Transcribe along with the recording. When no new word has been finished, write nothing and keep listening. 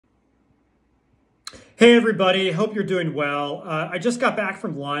Hey everybody, hope you're doing well. I just got back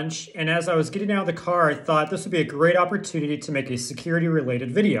from lunch, and as I was getting out of the car, I thought this would be a great opportunity to make a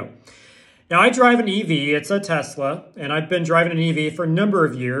security-related video. Now, I drive an EV, it's a Tesla, and I've been driving an EV for a number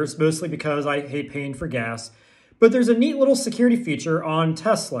of years, mostly because I hate paying for gas. But there's a neat little security feature on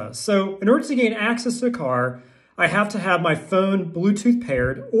Tesla. So in order to gain access to the car, I have to have my phone Bluetooth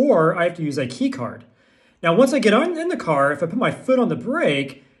paired, or I have to use a key card. Now, once I get in the car, if I put my foot on the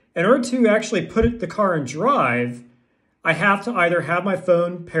brake, in order to actually put the car in drive, I have to either have my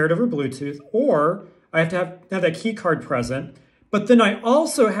phone paired over Bluetooth or I have to have that key card present. But then I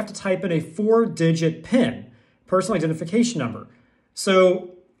also have to type in a 4-digit PIN, personal identification number.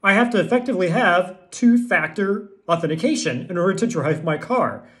 So I have to effectively have two-factor authentication in order to drive my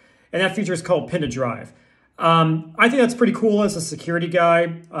car. And that feature is called Pin to Drive. I think that's pretty cool as a security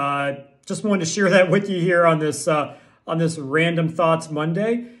guy. Just wanted to share that with you here on this Random Thoughts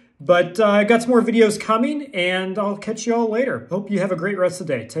Monday. But I got some more videos coming, and I'll catch you all later. Hope you have a great rest of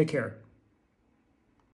the day. Take care.